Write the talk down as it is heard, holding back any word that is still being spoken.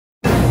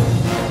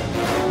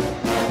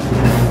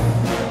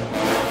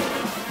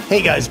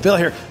Hey guys, Bill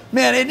here.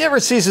 Man, it never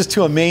ceases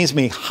to amaze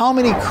me how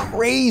many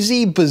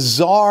crazy,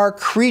 bizarre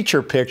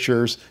creature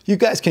pictures you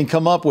guys can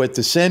come up with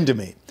to send to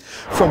me.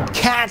 From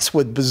cats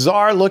with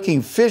bizarre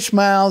looking fish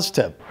mouths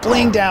to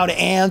blinged out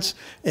ants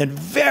and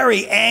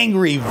very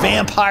angry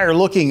vampire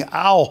looking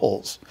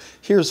owls.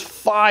 Here's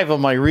 5 of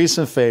my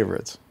recent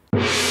favorites.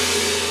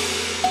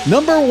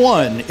 Number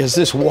 1 is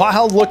this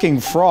wild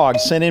looking frog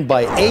sent in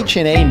by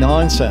H&A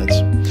Nonsense.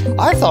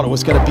 I thought it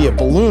was going to be a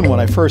balloon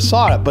when I first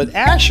saw it, but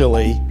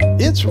actually,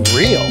 it's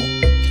real.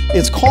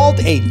 It's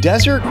called a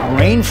desert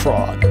rain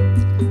frog.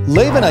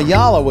 Levin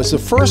Ayala was the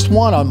first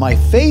one on my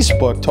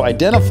Facebook to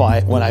identify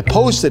it when I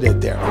posted it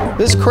there.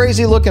 This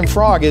crazy looking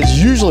frog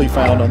is usually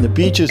found on the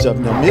beaches of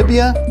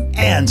Namibia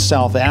and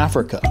South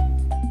Africa.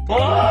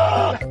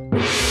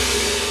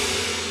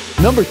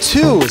 Number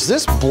 2 is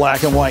this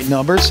black and white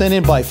number sent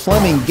in by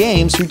Fleming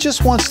Games, who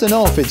just wants to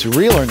know if it's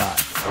real or not.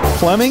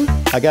 Fleming,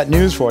 I got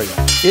news for you.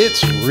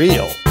 It's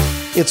real.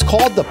 It's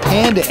called the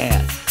Panda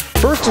Ant.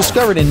 First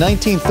discovered in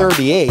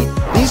 1938,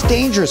 these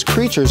dangerous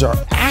creatures are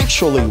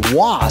actually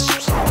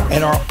wasps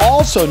and are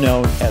also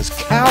known as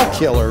cow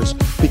killers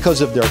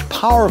because of their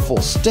powerful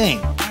sting.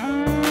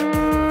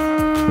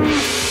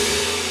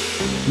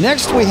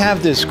 Next, we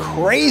have this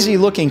crazy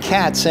looking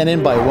cat sent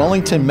in by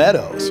Wellington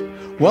Meadows.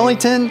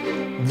 Wellington,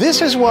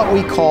 this is what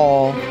we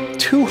call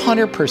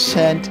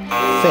 200%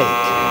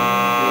 fake.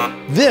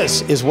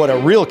 This is what a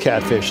real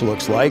catfish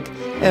looks like,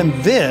 and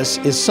this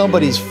is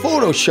somebody's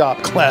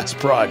Photoshop class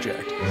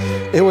project.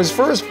 It was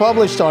first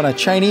published on a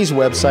Chinese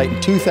website in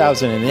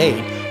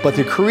 2008, but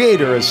the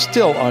creator is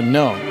still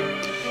unknown.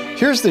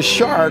 Here's the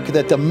shark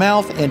that the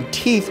mouth and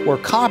teeth were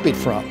copied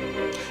from.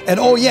 And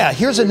oh yeah,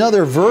 here's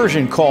another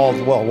version called,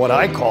 well, what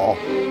I call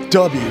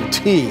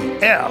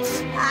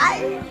WTF.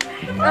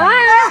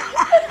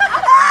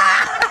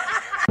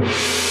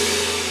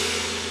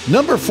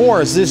 Number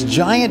 4 is this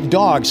giant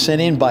dog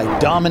sent in by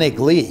Dominic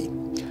Lee.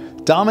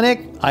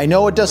 Dominic, I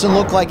know it doesn't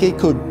look like it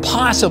could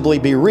possibly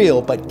be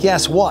real, but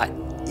guess what?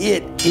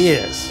 It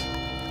is.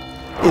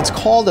 It's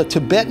called a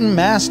Tibetan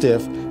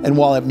Mastiff, and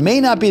while it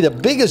may not be the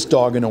biggest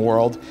dog in the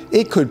world,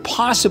 it could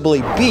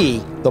possibly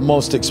be the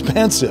most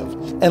expensive.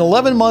 An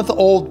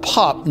 11-month-old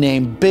pup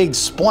named Big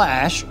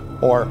Splash,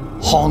 or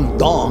Hong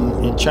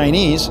Dong in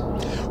Chinese,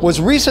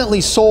 was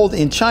recently sold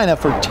in China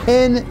for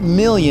 10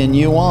 million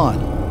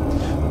yuan.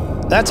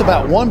 That's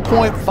about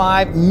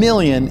 1.5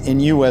 million in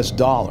US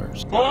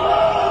dollars.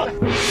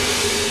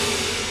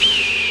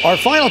 Our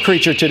final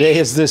creature today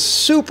is this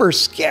super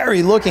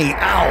scary looking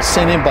owl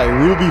sent in by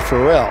Ruby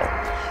Farrell.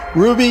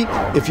 Ruby,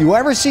 if you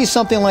ever see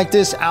something like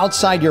this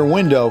outside your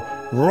window,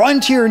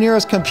 run to your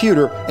nearest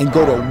computer and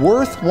go to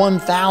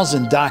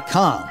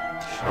worth1000.com,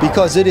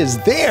 because it is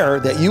there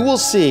that you will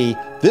see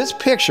this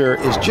picture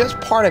is just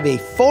part of a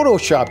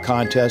Photoshop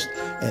contest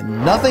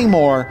and nothing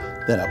more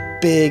than a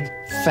big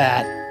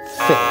fat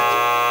fake.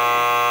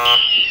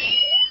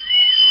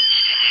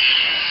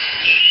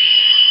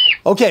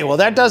 Okay, well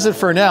that does it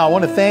for now. I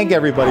want to thank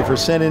everybody for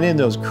sending in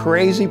those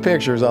crazy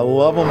pictures. I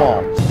love them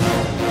all.